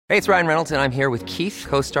Hey, it's Ryan Reynolds, and I'm here with Keith,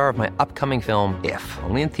 co-star of my upcoming film, If,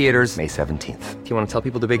 only in theaters May 17th. Do you want to tell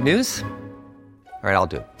people the big news? All right, I'll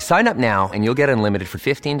do it. Sign up now and you'll get unlimited for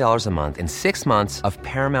 $15 a month and 6 months of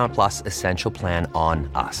Paramount Plus Essential Plan on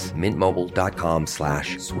us.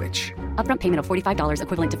 MintMobile.com/switch. Upfront payment of $45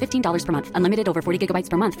 equivalent to $15 per month. Unlimited over 40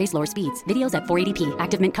 gigabytes per month. Face lower speeds. Videos at 480p.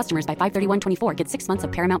 Active Mint customers by 531.24 get 6 months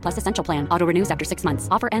of Paramount Plus Essential Plan. Auto renews after 6 months.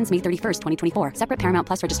 Offer ends May 31st, 2024. Separate Paramount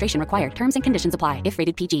Plus registration required. Terms and conditions apply if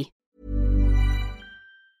rated PG.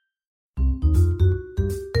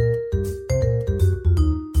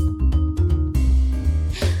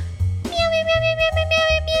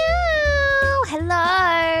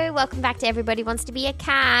 Hello, welcome back to Everybody Wants to Be a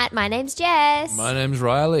Cat. My name's Jess. My name's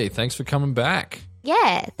Riley. Thanks for coming back.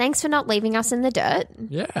 Yeah, thanks for not leaving us in the dirt.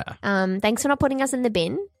 Yeah. Thanks for not putting us in the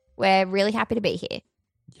bin. We're really happy to be here.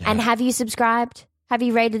 Yeah. And have you subscribed? Have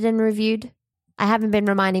you rated and reviewed? I haven't been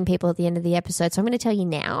reminding people at the end of the episode, so I'm going to tell you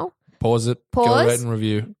now. Pause it. Pause. Go rate and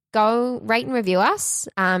review. Go rate and review us.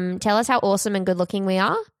 Tell us how awesome and good looking we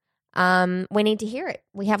are. We need to hear it.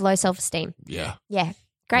 We have low self-esteem. Yeah. Yeah.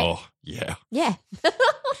 Great. Oh, yeah. Yeah.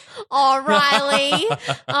 Oh, Riley.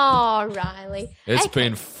 Oh, Riley. It's Okay.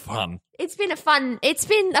 been fun. It's been a fun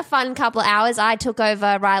couple of hours. I took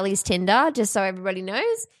over Riley's Tinder, just so everybody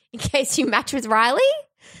knows, in case you match with Riley.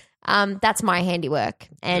 That's my handiwork.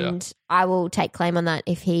 And I will take claim on that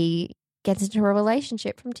if he gets into a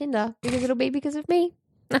relationship from Tinder, because it'll be because of me.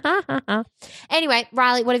 Anyway,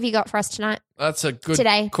 Riley, what have you got for us tonight? That's a good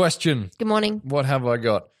Today. question. Good morning. What have I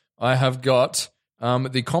got? I have got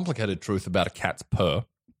the complicated truth about a cat's purr.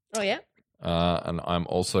 Oh, yeah? And I'm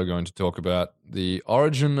also going to talk about the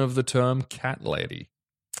origin of the term cat lady.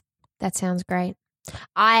 That sounds great.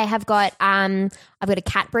 I have got I've got a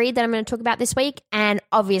cat breed that I'm going to talk about this week, and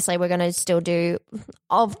obviously we're going to still do,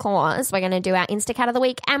 of course, we're going to do our Insta Cat of the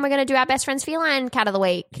Week, and we're going to do our Best Friends Feline Cat of the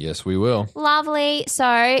Week. Yes, we will. Lovely.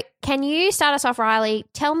 So can you start us off, Riley?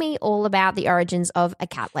 Tell me all about the origins of a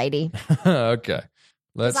cat lady. Okay.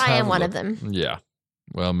 Because I am one of them. Yeah.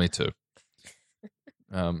 Well, me too.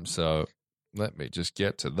 So let me just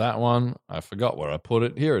get to that one. I forgot where I put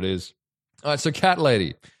it. Here it is. All right, so cat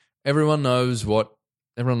lady. Everyone knows what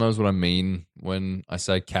I mean when I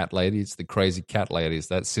say cat lady. It's the crazy cat lady. It's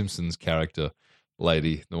that Simpsons character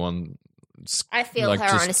lady, the one. I feel like, her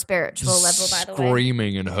just on a spiritual level, by the way.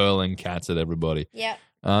 Screaming and hurling cats at everybody. Yeah.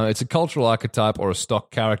 It's a cultural archetype or a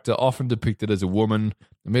stock character, often depicted as a woman,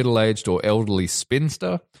 a middle-aged or elderly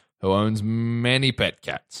spinster who owns many pet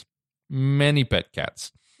cats. Many pet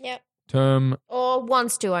cats. Yep. Term. Or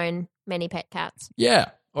wants to own many pet cats.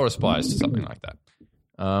 Yeah, or aspires to something like that.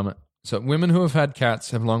 So women who have had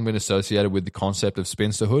cats have long been associated with the concept of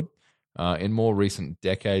spinsterhood. In more recent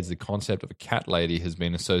decades, the concept of a cat lady has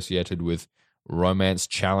been associated with romance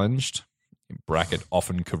challenged, in bracket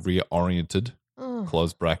often career-oriented,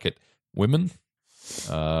 close bracket, women.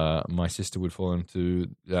 My sister would fall into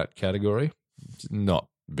that category. Not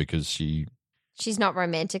because She's not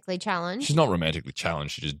romantically challenged. she's not romantically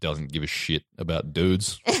challenged. She just doesn't give a shit about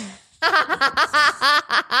dudes.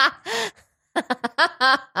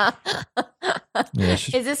 Yeah,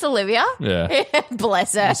 Is this Olivia? yeah.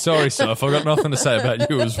 Bless her. Sorry, Soph. I've got nothing to say about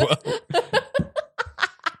you as well.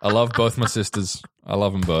 I love both my sisters. I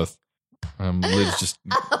love them both. Liv's just...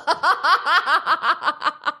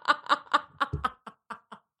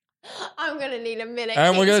 I'm going to need a minute.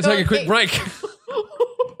 And we're going to take a quick break.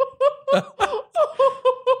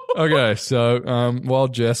 Okay, so while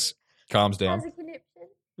Jess calms down.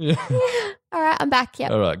 Yeah. All right, I'm back.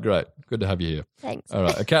 Yep. All right, great. Good to have you here. Thanks. All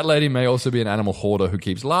right. A cat lady may also be an animal hoarder who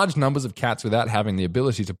keeps large numbers of cats without having the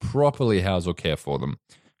ability to properly house or care for them.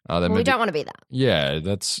 We don't want to be that. Yeah,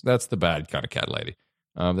 that's the bad kind of cat lady.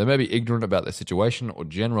 They may be ignorant about their situation or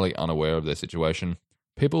generally unaware of their situation.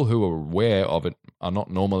 People who are aware of it are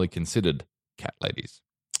not normally considered cat ladies.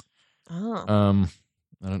 Oh.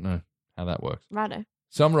 I don't know how that works. Righto.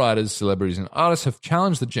 Some writers, celebrities, and artists have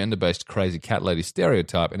challenged the gender-based crazy cat lady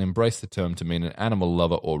stereotype and embraced the term to mean an animal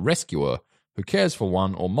lover or rescuer who cares for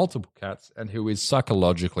one or multiple cats and who is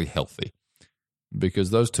psychologically healthy. Because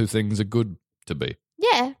those two things are good to be.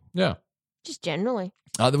 Yeah. Yeah. Just generally.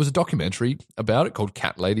 There was a documentary about it called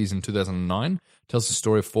Cat Ladies in 2009. It tells the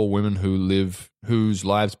story of 4 women whose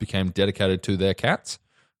lives became dedicated to their cats.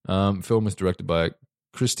 Film was directed by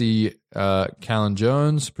Christy Callan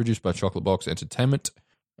Jones, produced by Chocolate Box Entertainment,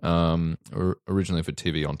 originally for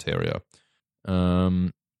TV Ontario.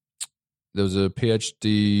 There was a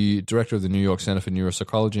PhD director of the New York Center for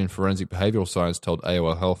Neuropsychology and Forensic Behavioral Science told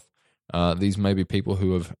AOL Health, these may be people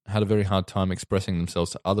who have had a very hard time expressing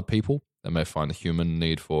themselves to other people. They may find the human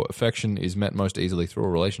need for affection is met most easily through a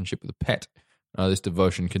relationship with a pet. This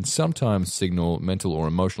devotion can sometimes signal mental or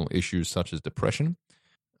emotional issues such as depression.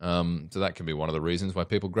 So that can be one of the reasons why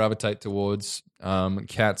people gravitate towards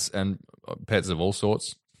cats and pets of all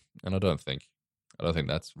sorts. And I don't think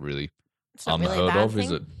that's really It's not really a unheard bad of, is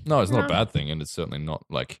thing. it? No, it's not a No. bad thing, and it's certainly not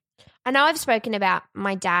like. I know I've spoken about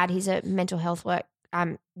my dad. He's a mental health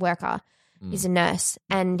worker. He's a nurse,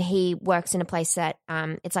 and he works in a place that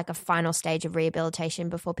it's like a final stage of rehabilitation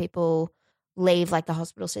before people leave like the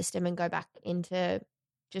hospital system and go back into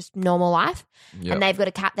just normal life. Yep. And they've got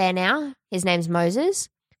a cat there now. His name's Moses.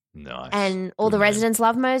 Nice. And all Good the name. residents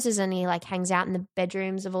love Moses, and he like hangs out in the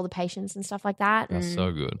bedrooms of all the patients and stuff like that. That's and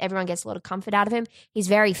so good. Everyone gets a lot of comfort out of him. He's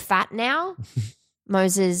very fat now.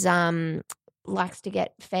 Moses likes to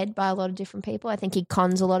get fed by a lot of different people. I think he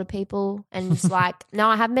cons a lot of people and it's like, no,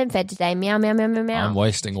 I haven't been fed today. Meow, meow, meow, meow, meow. I'm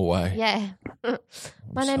wasting away. Yeah.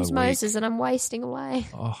 My so name's weak. Moses and I'm wasting away.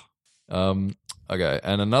 Oh. Okay,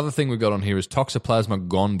 and another thing we've got on here is Toxoplasma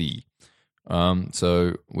gondii,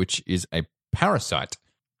 which is a parasite.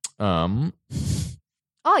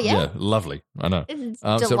 Oh, yeah. Lovely. I know. It's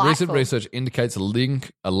So recent delightful. research indicates a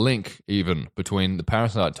link even between the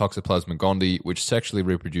parasite Toxoplasma gondii, which sexually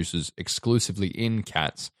reproduces exclusively in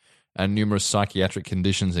cats, and numerous psychiatric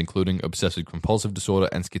conditions, including obsessive compulsive disorder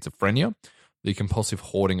and schizophrenia. The compulsive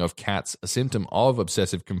hoarding of cats, a symptom of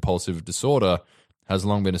obsessive compulsive disorder, has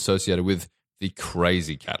long been associated with the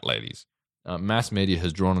crazy cat ladies. Mass media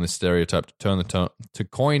has drawn on this stereotype to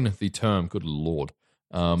coin the term. Good lord.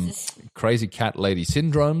 Crazy cat lady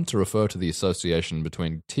syndrome to refer to the association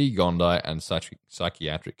between T. gondii and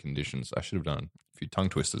psychiatric conditions. I should have done a few tongue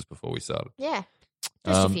twisters before we started. Yeah.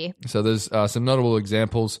 Just a few. So there's some notable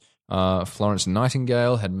examples. Florence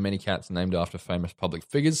Nightingale had many cats named after famous public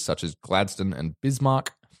figures such as Gladstone and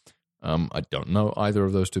Bismarck. I don't know either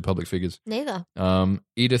of those two public figures. Neither.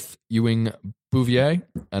 Edith Ewing Bouvier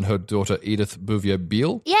and her daughter Edith Bouvier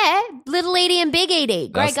Beale. Yeah. Little Edie and Big Edie.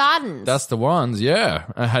 Grey Gardens. That's the ones, yeah.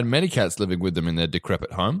 I had many cats living with them in their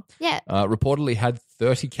decrepit home. Yeah. Reportedly had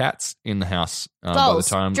 30 cats in the house by the Goals,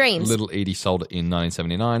 time dreams. little Edie sold it in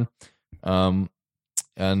 1979. And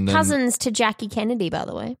then, Cousins to Jackie Kennedy, by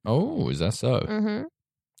the way. oh, is that so? Mm-hmm.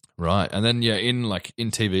 Right. And then, yeah, in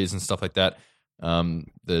TVs and stuff like that,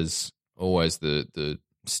 there's always the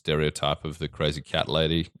stereotype of the crazy cat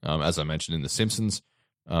lady. As I mentioned in The Simpsons,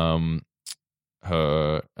 The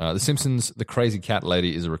Simpsons, the crazy cat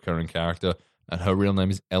lady is a recurring character, and her real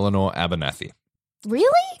name is Eleanor Abernathy.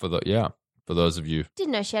 Really? For those of you,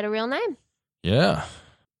 Didn't know she had a real name. yeah,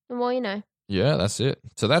 The more you know. yeah, that's it.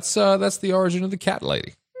 So that's the origin of the cat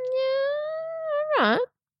lady. Yeah, all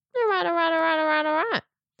right.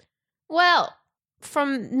 Well,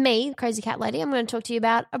 from me, Crazy Cat Lady, I'm going to talk to you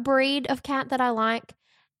about a breed of cat that I like,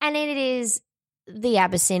 and it is the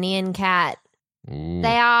Abyssinian cat. Ooh,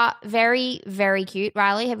 They are very, very cute.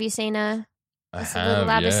 Riley, have you seen a I little have,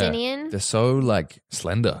 yeah. Abyssinian? They're so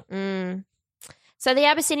slender. Mm. So the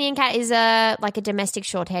Abyssinian cat is a domestic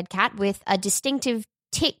short-haired cat with a distinctive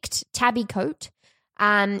ticked tabby coat,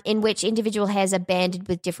 in which individual hairs are banded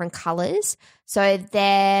with different colours. So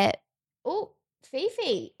they're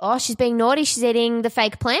Fifi. Oh, she's being naughty. She's eating the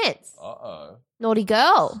fake plants. Uh-oh. Naughty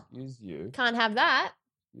girl. Excuse you. Can't have that.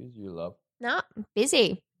 Excuse you, love. No,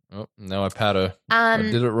 busy. Oh, now I pat her. I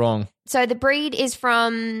did it wrong. So the breed is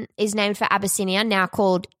named for Abyssinia, now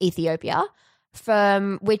called Ethiopia,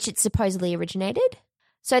 from which it supposedly originated.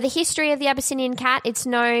 So the history of the Abyssinian cat, it's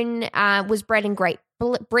known, was bred in Great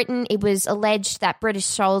Britain. It was alleged that British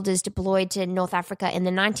soldiers deployed to North Africa in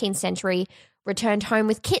the 19th century returned home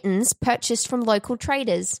with kittens purchased from local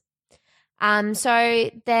traders.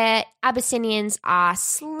 So the Abyssinians are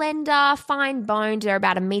slender, fine-boned. They're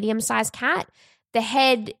about a medium-sized cat. The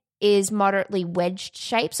head is moderately wedged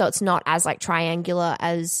shape, so it's not as triangular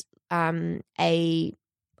as a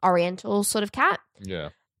oriental sort of cat. Yeah.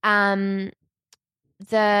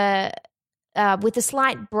 With a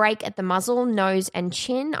slight break at the muzzle, nose, and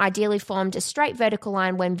chin, ideally formed a straight vertical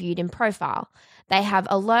line when viewed in profile. They have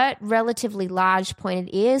alert, relatively large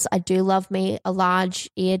pointed ears. I do love me a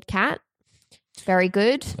large-eared cat. Very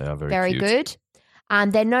good. They are very cute. Good.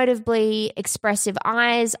 Their notably expressive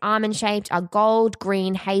eyes, almond-shaped, are gold,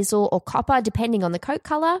 green, hazel, or copper, depending on the coat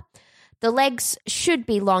color. The legs should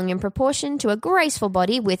be long in proportion to a graceful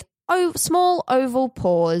body with small oval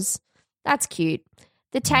paws. That's cute.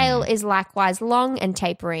 The tail is likewise long and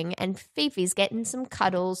tapering, and Fifi's getting some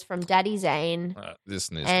cuddles from Daddy Zane.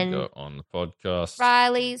 This needs And to go on the podcast.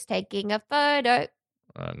 Riley's taking a photo.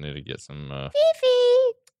 I need to get some.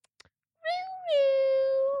 Fifi!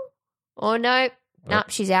 Oh, no. Nope,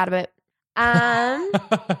 she's out of it.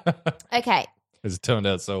 Okay. It's turned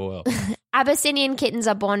out so well. Abyssinian kittens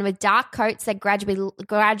are born with dark coats that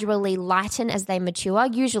gradually lighten as they mature,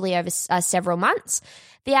 usually over several months.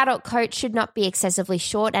 The adult coat should not be excessively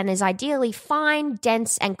short and is ideally fine,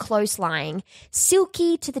 dense, and close-lying,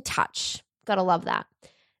 silky to the touch. Gotta love that.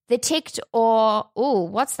 The ticked or,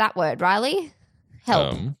 what's that word, Riley?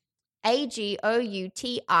 Help. Agouti.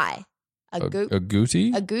 Agouti?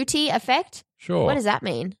 Agouti effect? Sure. What does that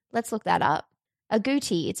mean? Let's look that up.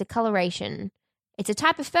 Agouti, it's a coloration. It's a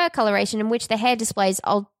type of fur coloration in which the hair displays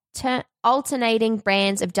alternating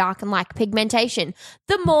bands of dark and light pigmentation.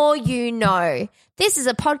 The more you know. This is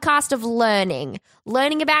a podcast of learning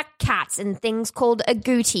about cats and things called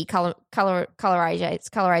agouti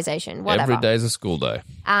colorization, whatever. Every day's a school day.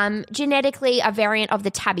 Genetically, a variant of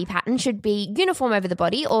the tabby pattern should be uniform over the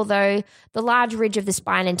body, although the large ridge of the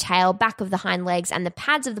spine and tail, back of the hind legs, and the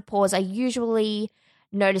pads of the paws are usually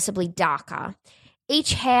noticeably darker.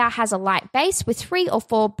 Each hair has a light base with 3 or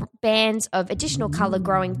 4 bands of additional color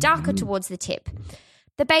growing darker towards the tip.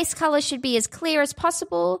 The base color should be as clear as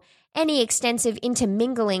possible. Any extensive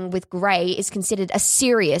intermingling with gray is considered a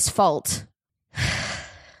serious fault.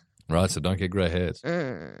 Right, so don't get grey hairs.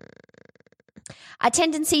 A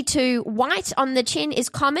tendency to white on the chin is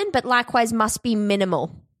common, but likewise must be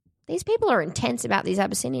minimal. These people are intense about these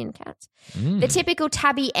Abyssinian cats. The typical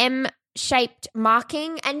tabby M-shaped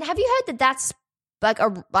marking, and have you heard that that's like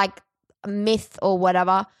a myth or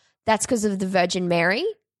whatever? That's because of the Virgin Mary,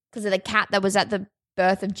 because of the cat that was at the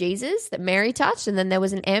birth of Jesus that Mary touched, and then there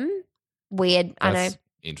was an M. Weird, I know.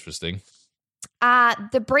 Interesting.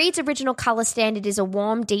 The breed's original color standard is a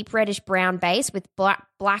warm, deep reddish brown base with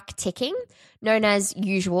black ticking, known as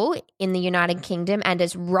usual in the United Kingdom and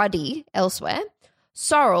as ruddy elsewhere.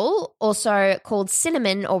 Sorrel, also called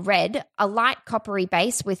cinnamon or red, a light coppery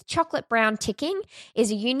base with chocolate brown ticking,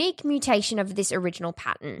 is a unique mutation of this original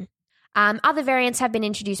pattern. Other variants have been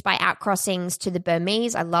introduced by outcrossings to the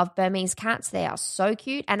Burmese. I love Burmese cats. They are so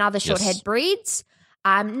cute. And other short-haired breeds,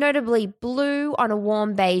 notably blue on a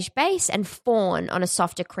warm beige base and fawn on a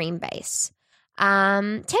softer cream base.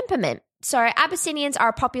 Temperament. So Abyssinians are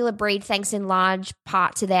a popular breed thanks in large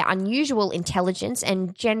part to their unusual intelligence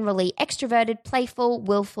and generally extroverted, playful,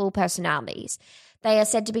 willful personalities. They are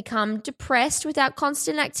said to become depressed without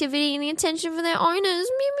constant activity and the attention from their owners.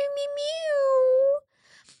 Mew, mew, mew, mew.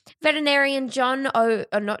 Veterinarian Joan O.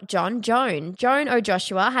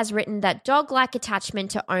 Joshua has written that dog-like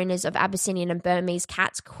attachment to owners of Abyssinian and Burmese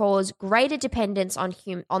cats cause greater dependence on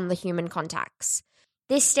the human contacts.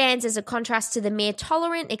 This stands as a contrast to the mere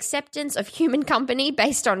tolerant acceptance of human company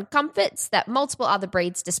based on comforts that multiple other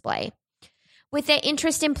breeds display. With their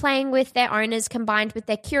interest in playing with their owners combined with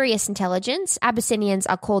their curious intelligence, Abyssinians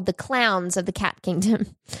are called the clowns of the cat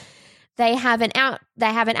kingdom. They have an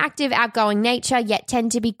active, outgoing nature, yet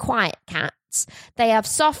tend to be quiet cats. They have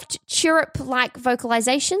soft, chirrup-like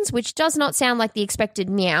vocalizations, which does not sound like the expected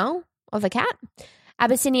meow of a cat.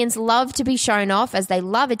 Abyssinians love to be shown off as they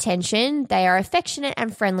love attention. They are affectionate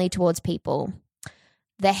and friendly towards people.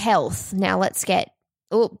 The health. Now let's get...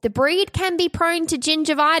 the breed can be prone to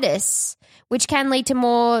gingivitis, which can lead to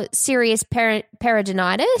more serious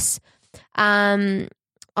peritonitis.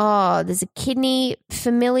 There's a kidney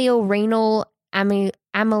familial renal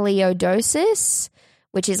amyloidosis,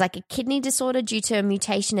 which is like a kidney disorder due to a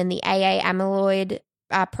mutation in the AA amyloid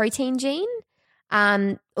protein gene.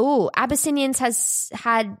 Abyssinians has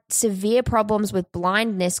had severe problems with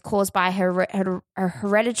blindness caused by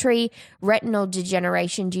hereditary retinal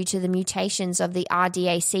degeneration due to the mutations of the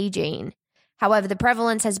RDAC gene. However, the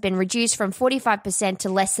prevalence has been reduced from 45% to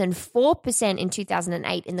less than 4% in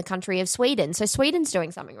 2008 in the country of Sweden. So Sweden's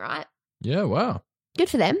doing something right. Yeah, wow. Good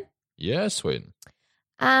for them. Yeah, Sweden.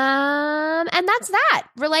 And that's that.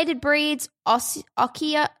 Related breeds, Aussie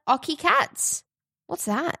cats. What's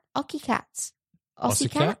that? Aussie cats.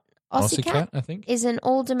 Aussie cat, I think, is an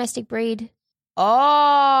all-domestic breed.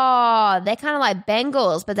 Oh, they're kind of like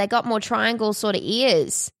Bengals, but they got more triangle sort of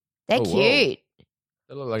ears. They're cute.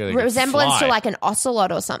 They look like they resemblance fly. to like an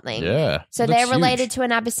ocelot or something. Yeah. So they're related to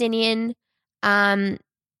an Abyssinian.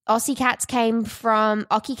 Aussie cats came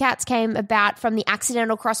about from the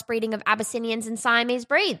accidental crossbreeding of Abyssinians and Siamese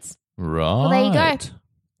breeds. Right. Well, there you go.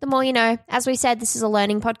 The more you know. As we said, this is a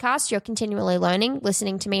learning podcast. You're continually learning,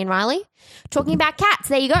 listening to me and Riley. Talking about cats.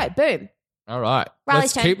 There you go. Boom. All right. Riley's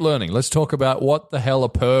Let's turn. keep learning. Let's talk about what the hell a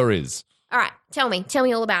purr is. All right. Tell me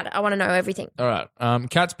all about it. I want to know everything. All right.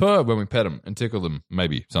 Cats purr when we pet them and tickle them,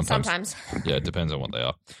 maybe, sometimes. Yeah, it depends on what they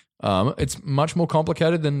are. It's much more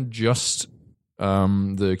complicated than just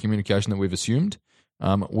the communication that we've assumed.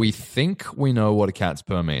 We think we know what a cat's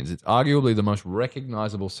purr means. It's arguably the most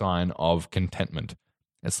recognizable sign of contentment.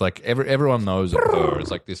 It's like everyone knows a purr.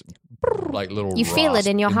 It's like this, like little. You feel it rasp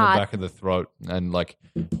in your the heart. back of the throat, and like,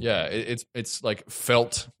 yeah, it's like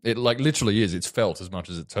felt. It like literally is. It's felt as much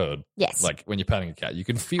as it's heard. Yes. Like when you're patting a cat, you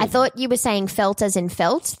can feel. I thought you were saying felt as in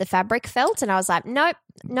felt, the fabric felt, and I was like, nope,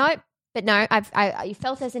 but no, you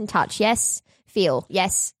felt as in touch. Yes, feel.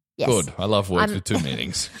 Yes. Good. I love words with two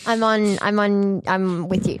meanings. I'm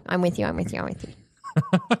with you. I'm with you.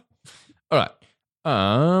 All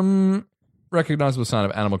right. Recognizable sign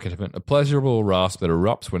of animal contentment, a pleasurable rasp that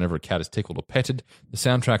erupts whenever a cat is tickled or petted, the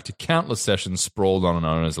soundtrack to countless sessions sprawled on an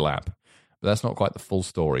owner's lap. But that's not quite the full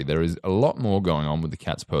story. There is a lot more going on with the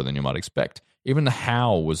cat's purr than you might expect. Even the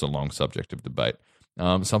howl was a long subject of debate.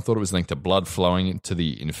 Some thought it was linked to blood flowing to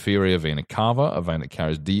the inferior vena cava, a vein that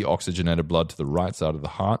carries deoxygenated blood to the right side of the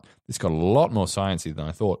heart. This got a lot more sciencey than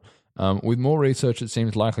I thought. With more research, it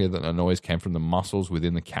seems likely that the noise came from the muscles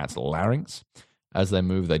within the cat's larynx. As they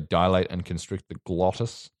move, they dilate and constrict the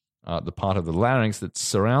glottis, the part of the larynx that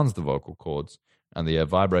surrounds the vocal cords, and the air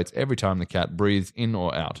vibrates every time the cat breathes in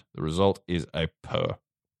or out. The result is a purr.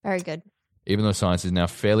 Very good. Even though science is now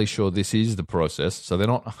fairly sure this is the process, so they're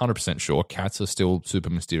not 100% sure. Cats are still super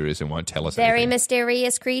mysterious and won't tell us Very anything.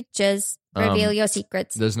 mysterious creatures. Reveal your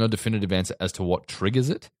secrets. There's no definitive answer as to what triggers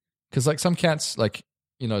it. Because like some cats, like,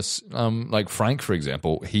 you know, like Frank, for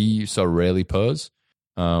example, he so rarely purrs.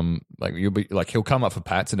 Like you'll be like, he'll come up for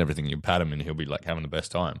pats and everything. You pat him and he'll be like having the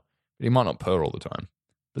best time. But he might not purr all the time,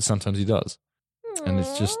 but sometimes he does. And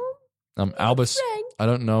it's just Albus. I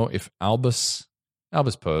don't know if Albus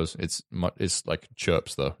purrs. It's like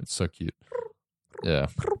chirps though. It's so cute. Yeah.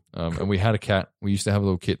 And we had a cat. We used to have a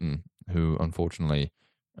little kitten who unfortunately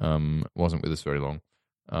wasn't with us very long.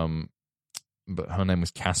 But her name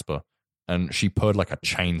was Casper, and she purred like a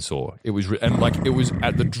chainsaw. It was it was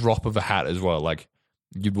at the drop of a hat as well. Like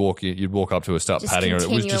you'd walk up to her, start Just patting her. It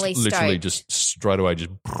was just continually literally stoked. just straight away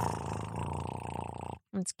just.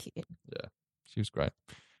 That's cute. Yeah, she was great.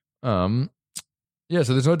 Yeah,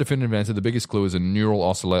 so there's no definitive answer. The biggest clue is a neural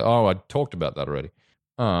oscillator. Oh, I talked about that already.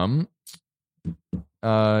 No,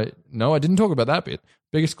 I didn't talk about that bit.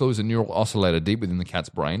 Biggest clue is a neural oscillator deep within the cat's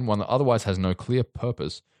brain, one that otherwise has no clear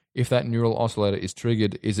purpose. If that neural oscillator is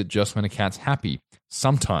triggered, is it just when a cat's happy?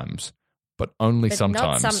 Sometimes, but only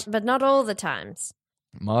sometimes. But not all the times.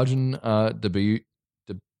 Margin Debevere?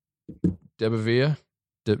 Debevere.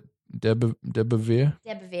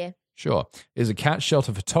 Sure. Is a cat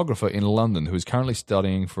shelter photographer in London who is currently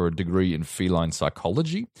studying for a degree in feline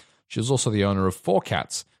psychology. She is also the owner of 4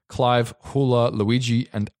 cats, Clive, Hula, Luigi,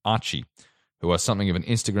 and Archie, who are something of an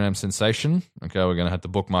Instagram sensation. Okay, we're going to have to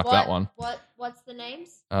bookmark that one. What's the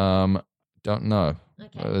names? Don't know.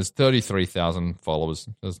 Okay. There's 33,000 followers.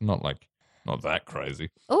 It's not that crazy.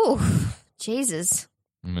 Oh, Jesus.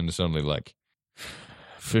 I mean, it's only like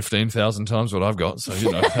 15,000 times what I've got, so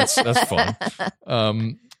you know that's fine.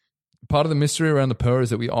 Part of the mystery around the purr is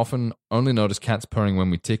that we often only notice cats purring when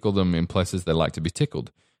we tickle them in places they like to be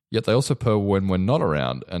tickled. Yet they also purr when we're not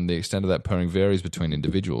around, and the extent of that purring varies between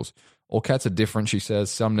individuals. All cats are different, she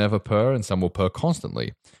says. Some never purr, and some will purr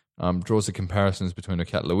constantly. Draws the comparisons between her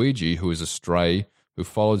cat Luigi, who is a stray who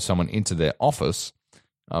followed someone into their office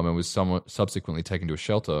and was subsequently taken to a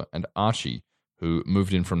shelter, and Archie, who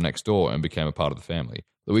moved in from next door and became a part of the family.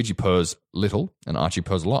 Luigi purrs little, and Archie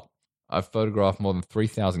purrs a lot. I've photographed more than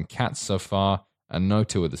 3,000 cats so far, and no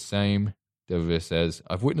two are the same. Devere says,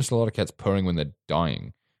 I've witnessed a lot of cats purring when they're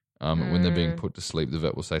dying. When they're being put to sleep, the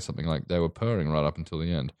vet will say something like, they were purring right up until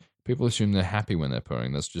the end. People assume they're happy when they're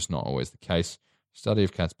purring. That's just not always the case. Study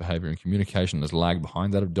of cats' behavior and communication has lagged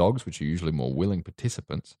behind that of dogs, which are usually more willing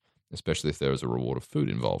participants, especially if there is a reward of food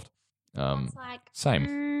involved.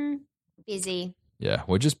 Same. Busy. Yeah,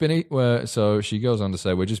 so she goes on to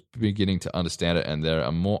say, we're just beginning to understand it, and there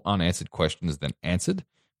are more unanswered questions than answered.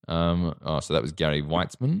 So that was Gary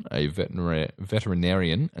Weitzman, a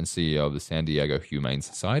veterinarian and CEO of the San Diego Humane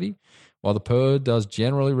Society. While the purr does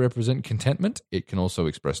generally represent contentment, it can also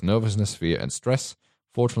express nervousness, fear, and stress.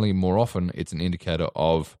 Fortunately, more often, it's an indicator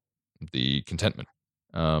of the contentment.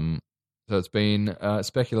 So it's been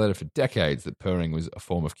speculated for decades that purring was a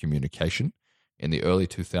form of communication. In the early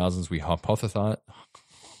 2000s, we hypothesized.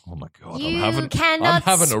 Oh my God, I'm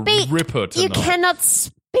having a ripper tonight. You cannot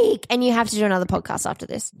speak, and you have to do another podcast after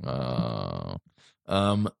this.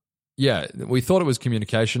 Yeah, we thought it was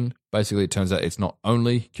communication. Basically, it turns out it's not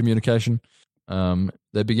only communication.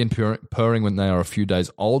 They begin purring when they are a few days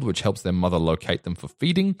old, which helps their mother locate them for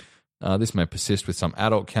feeding. This may persist with some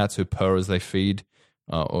adult cats who purr as they feed,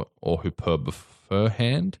 or who purr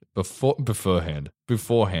beforehand.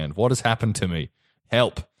 What has happened to me?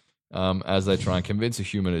 Help! As they try and convince a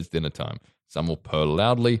human it's dinner time. Some will purr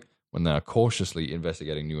loudly, when they are cautiously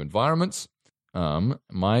investigating new environments.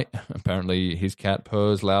 Apparently his cat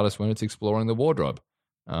purrs loudest when it's exploring the wardrobe.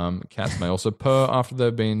 Cats may also purr after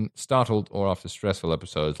they've been startled or after stressful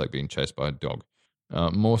episodes like being chased by a dog.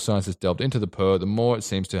 More science has delved into the purr, the more it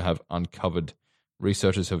seems to have uncovered.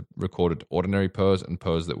 Researchers have recorded ordinary purrs and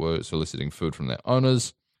purrs that were soliciting food from their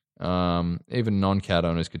owners. Even non-cat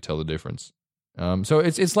owners could tell the difference. So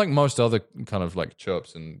it's like most other kind of like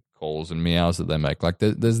chirps and calls and meows that they make. Like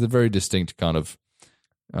there's the very distinct kind of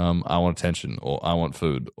I want attention or I want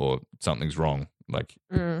food or something's wrong. Like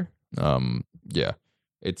yeah,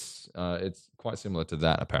 it's quite similar to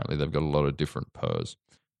that. Apparently, they've got a lot of different purrs.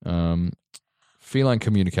 Feline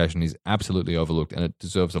communication is absolutely overlooked, and it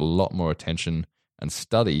deserves a lot more attention and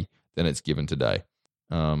study than it's given today.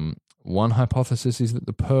 One hypothesis is that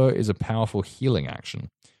the purr is a powerful healing action.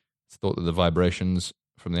 It's thought that the vibrations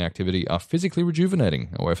from the activity are physically rejuvenating,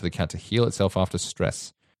 a way for the cat to heal itself after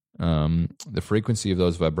stress. The frequency of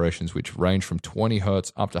those vibrations, which range from 20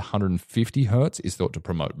 hertz up to 150 hertz, is thought to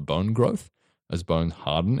promote bone growth as bones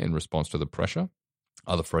harden in response to the pressure.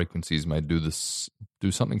 Other frequencies may do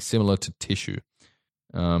something similar to tissue.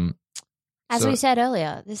 As we said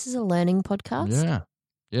earlier, this is a learning podcast.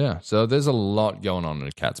 Yeah. So there's a lot going on in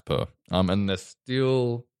a cat's purr. And they're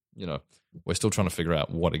still, we're still trying to figure out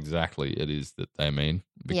what exactly it is that they mean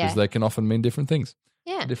because they can often mean different things.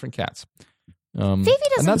 Yeah. To different cats. Fifi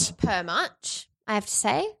doesn't purr much, I have to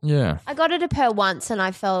say. Yeah. I got her to purr once and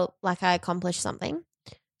I felt like I accomplished something.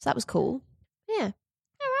 So that was cool. Yeah.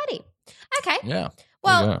 Alrighty. Okay. Yeah.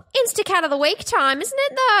 Well, Instacat of the Week time, isn't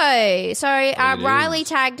it, though? So Riley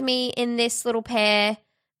tagged me in this little pair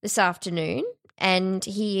this afternoon, and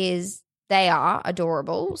they are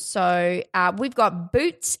adorable. So we've got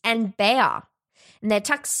Boots and Bear.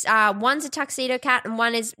 And one's a tuxedo cat and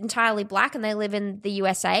one is entirely black, and they live in the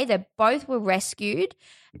USA. They both were rescued,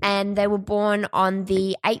 and they were born on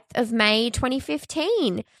the 8th of May,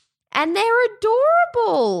 2015. And they're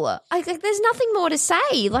adorable. There's nothing more to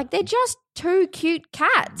say. Like, they're just two cute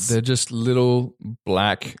cats. They're just little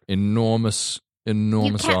black, enormous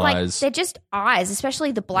eyes. They're just eyes,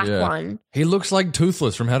 especially the black one. He looks like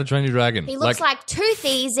Toothless from How to Train Your Dragon. He looks like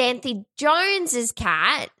Toothy, Xanthi Jones's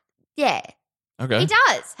cat. Yeah. Okay. He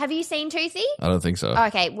does. Have you seen Toothy? I don't think so.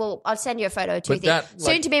 Okay, well, I'll send you a photo of Toothy.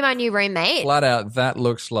 Soon to be my new roommate. Flat out, that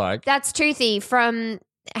looks like... That's Toothy from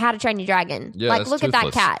How to Train Your Dragon. Yeah, look at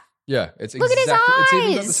that cat. Yeah, it's Look at his eyes. It's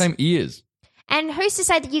even got the same ears. And who's to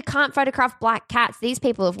say that you can't photograph black cats? These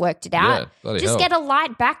people have worked it out. Yeah, bloody Just hell. get a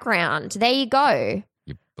light background. There you go.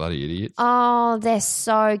 You bloody idiots. Oh, they're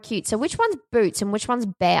so cute. So which one's Boots and which one's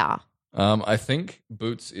Bear? I think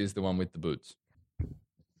Boots is the one with the boots.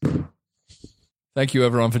 Thank you,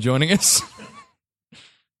 everyone, for joining us.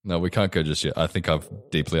 No, we can't go just yet. I think I've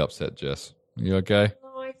deeply upset Jess. You okay?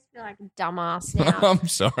 Oh, I feel like a dumbass now. I'm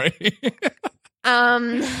sorry.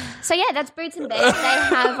 So yeah, that's Boots and Bear. They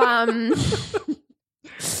have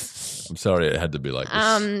I'm sorry it had to be like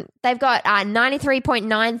this. They've got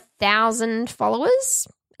 93.9 thousand followers,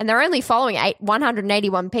 and they're only following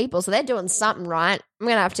 181 people, so they're doing something right. I'm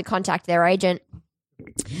gonna have to contact their agent.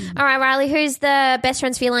 All right, Riley, who's the best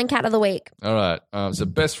friend's feline cat of the week? All right. So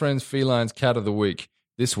best friends felines cat of the week.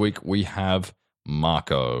 This week we have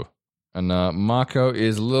Marco. And Marco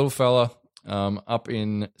is a little fella up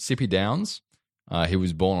in Sippy Downs. He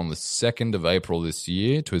was born on the 2nd of April this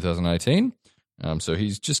year, 2018. So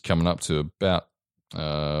he's just coming up to about,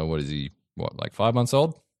 like 5 months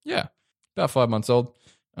old? Yeah, about 5 months old.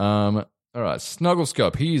 All right,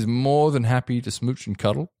 Snugglescope. He is more than happy to smooch and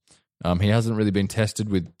cuddle. He hasn't really been tested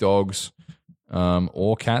with dogs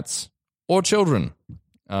or cats or children.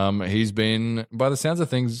 He's been, by the sounds of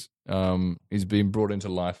things, he's been brought into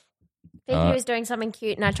life. Vicky was doing something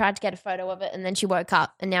cute, and I tried to get a photo of it, and then she woke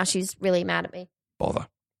up, and now she's really mad at me. Bother.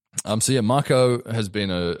 So yeah, Marco has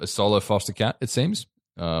been a solo foster cat, it seems,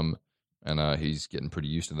 and he's getting pretty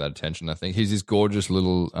used to that attention. I think he's this gorgeous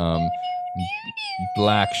little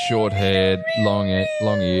black, short-haired,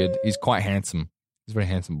 long-eared. He's quite handsome. He's a very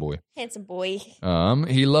handsome boy. Handsome boy.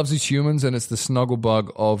 He loves his humans, and it's the snuggle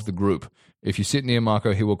bug of the group. If you sit near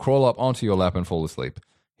Marco, he will crawl up onto your lap and fall asleep.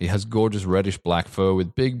 He has gorgeous reddish-black fur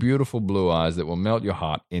with big, beautiful blue eyes that will melt your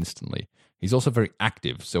heart instantly. He's also very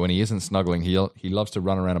active, so when he isn't snuggling, he loves to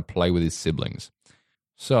run around and play with his siblings.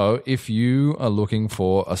 So if you are looking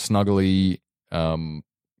for a snuggly...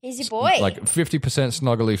 he's your boy. Like 50%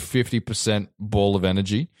 snuggly, 50% ball of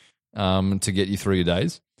energy to get you through your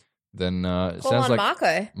days, then it sounds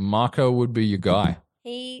like Marco would be your guy.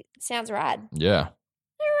 He sounds rad. Yeah.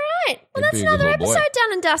 All right. Well, that's another episode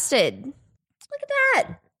done and dusted. Look at that.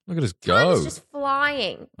 Look at us Time go. is just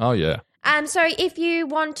flying. Oh, yeah. So if you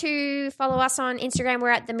want to follow us on Instagram, we're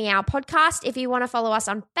at the Meow Podcast. If you want to follow us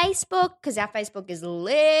on Facebook, because our Facebook is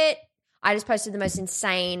lit, I just posted the most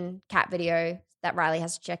insane cat video that Riley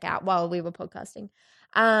has to check out while we were podcasting.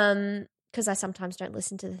 Because I sometimes don't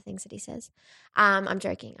listen to the things that he says. I'm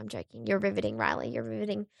joking. You're riveting, Riley. You're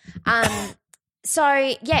riveting. So,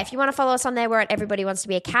 yeah, if you want to follow us on there, we're at Everybody Wants to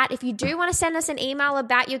Be a Cat. If you do want to send us an email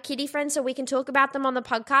about your kitty friends so we can talk about them on the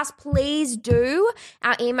podcast, please do.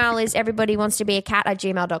 Our email is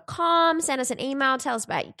everybodywantsToBeACat@gmail.com. Send us an email. Tell us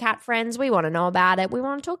about your cat friends. We want to know about it. We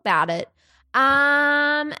want to talk about it.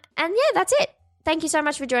 And, yeah, that's it. Thank you so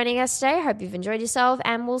much for joining us today. I hope you've enjoyed yourself,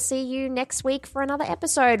 and we'll see you next week for another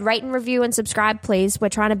episode. Rate and review and subscribe, please. We're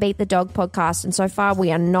trying to beat the dog podcast, and so far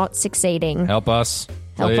we are not succeeding. Help us.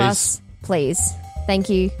 Help please. us. Please. Thank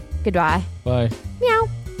you. Goodbye. Bye. Meow.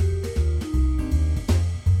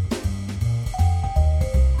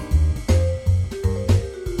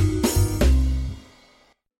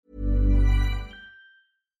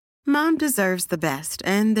 Mom deserves the best,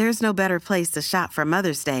 and there's no better place to shop for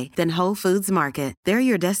Mother's Day than Whole Foods Market. They're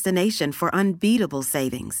your destination for unbeatable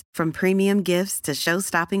savings, from premium gifts to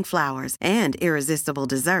show-stopping flowers and irresistible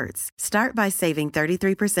desserts. Start by saving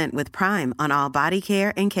 33% with Prime on all body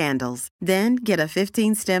care and candles. Then get a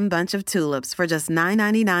 15-stem bunch of tulips for just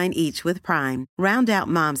 $9.99 each with Prime. Round out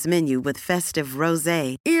Mom's menu with festive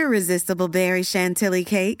rosé, irresistible berry chantilly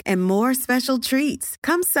cake, and more special treats.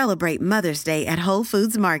 Come celebrate Mother's Day at Whole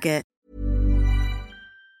Foods Market.